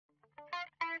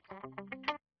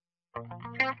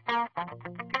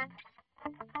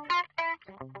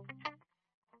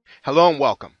Hello and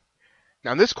welcome.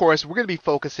 Now in this course, we're going to be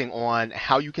focusing on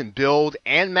how you can build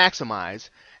and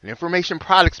maximize an information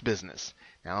products business.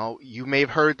 Now, you may have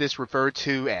heard this referred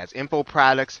to as info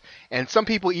products, and some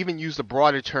people even use the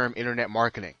broader term internet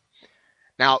marketing.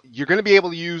 Now, you're going to be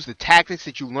able to use the tactics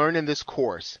that you learn in this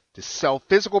course to sell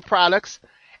physical products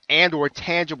and or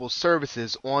tangible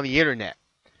services on the internet.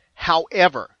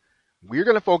 However, we're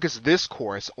going to focus this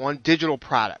course on digital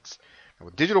products. Now,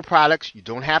 with digital products, you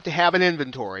don't have to have an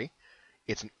inventory.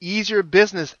 It's an easier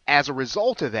business as a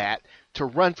result of that to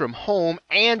run from home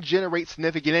and generate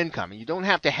significant income. And you don't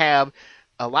have to have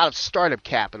a lot of startup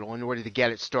capital in order to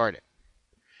get it started.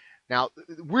 Now,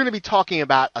 we're going to be talking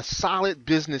about a solid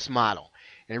business model.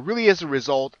 And it really is a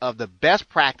result of the best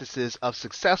practices of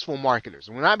successful marketers.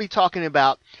 And we're not be talking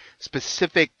about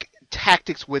specific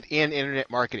tactics within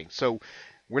internet marketing. So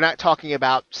we're not talking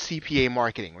about CPA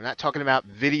marketing. We're not talking about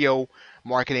video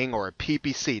marketing or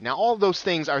PPC. Now, all of those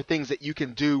things are things that you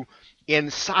can do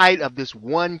inside of this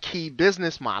one key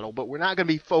business model, but we're not going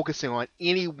to be focusing on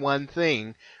any one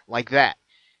thing like that.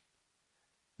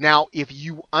 Now, if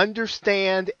you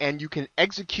understand and you can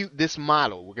execute this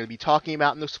model we're going to be talking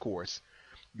about in this course,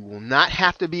 you will not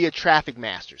have to be a traffic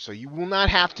master. So you will not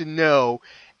have to know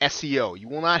SEO. You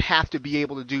will not have to be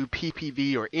able to do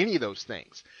PPV or any of those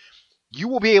things. You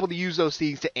will be able to use those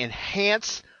things to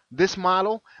enhance this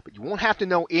model, but you won't have to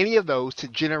know any of those to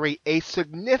generate a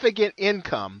significant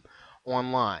income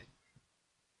online.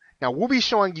 Now, we'll be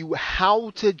showing you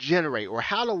how to generate or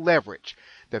how to leverage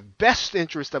the best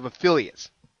interest of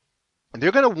affiliates. And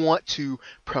they're going to want to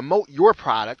promote your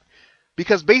product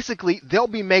because basically they'll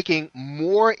be making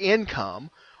more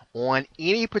income on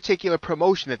any particular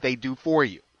promotion that they do for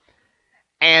you.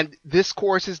 And this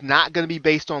course is not going to be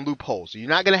based on loopholes. So you're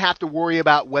not going to have to worry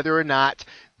about whether or not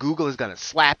Google is going to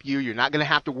slap you. You're not going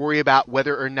to have to worry about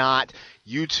whether or not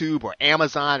YouTube or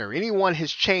Amazon or anyone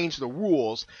has changed the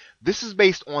rules. This is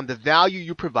based on the value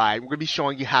you provide. We're going to be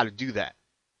showing you how to do that.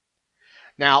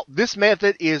 Now, this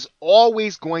method is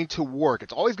always going to work.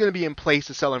 It's always going to be in place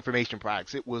to sell information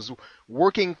products. It was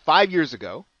working 5 years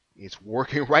ago. It's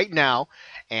working right now,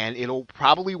 and it'll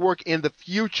probably work in the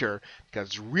future because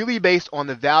it's really based on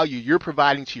the value you're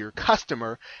providing to your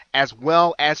customer as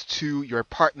well as to your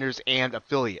partners and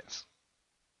affiliates.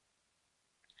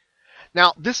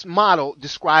 Now, this model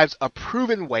describes a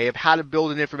proven way of how to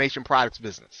build an information products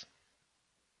business.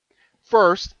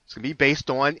 First, it's going to be based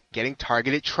on getting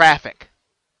targeted traffic.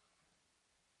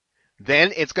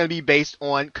 Then it's going to be based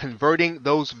on converting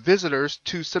those visitors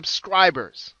to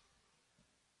subscribers.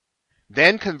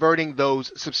 Then converting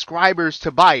those subscribers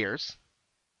to buyers.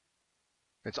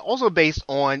 It's also based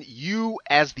on you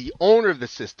as the owner of the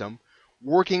system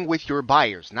working with your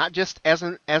buyers, not just as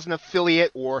an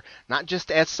affiliate or not just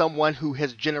as someone who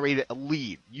has generated a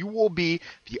lead. You will be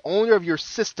the owner of your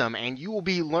system and you will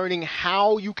be learning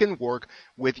how you can work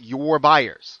with your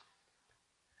buyers.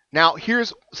 Now,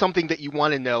 here's something that you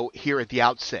want to know here at the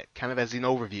outset, kind of as an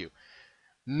overview.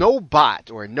 No bot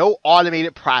or no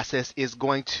automated process is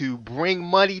going to bring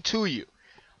money to you.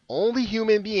 Only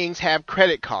human beings have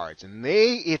credit cards, and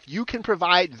if you can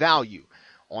provide value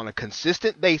on a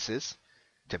consistent basis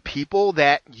to people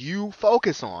that you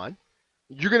focus on,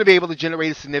 you're going to be able to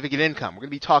generate a significant income. We're going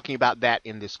to be talking about that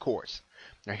in this course.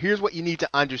 Now, here's what you need to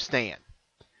understand.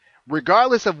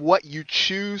 Regardless of what you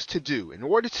choose to do, in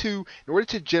order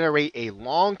to generate a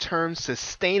long-term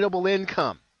sustainable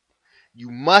income, you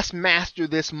must master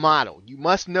this model. You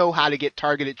must know how to get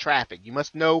targeted traffic. You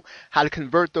must know how to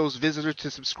convert those visitors to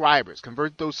subscribers,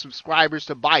 convert those subscribers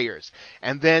to buyers,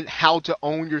 and then how to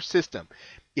own your system.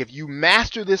 If you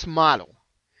master this model,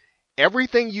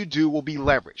 everything you do will be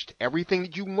leveraged. Everything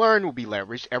that you learn will be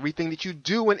leveraged. Everything that you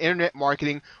do in internet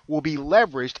marketing will be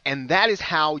leveraged, and that is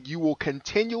how you will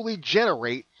continually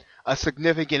generate a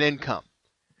significant income.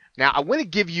 Now, I want to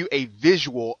give you a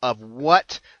visual of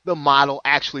what the model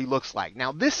actually looks like.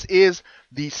 Now, this is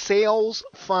the sales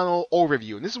funnel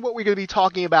overview, and this is what we're going to be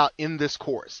talking about in this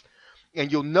course. And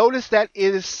you'll notice that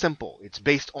it is simple. It's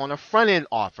based on a front-end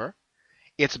offer.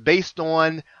 It's based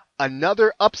on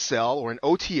another upsell or an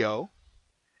OTO,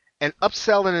 an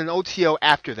upsell and an OTO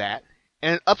after that,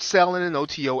 and an upsell and an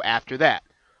OTO after that.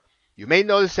 You may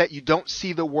notice that you don't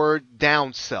see the word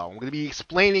downsell. I'm going to be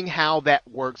explaining how that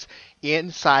works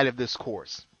inside of this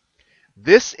course.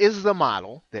 This is the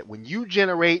model that when you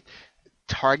generate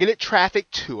targeted traffic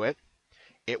to it,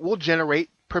 it will generate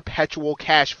perpetual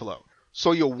cash flow.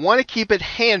 So you'll want to keep it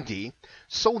handy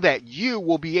so that you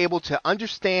will be able to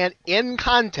understand in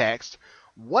context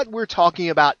what we're talking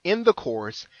about in the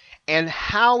course and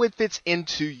how it fits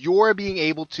into your being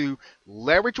able to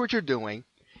leverage what you're doing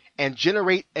and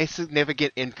generate a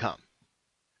significant income.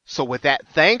 So with that,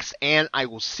 thanks, and I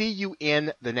will see you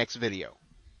in the next video.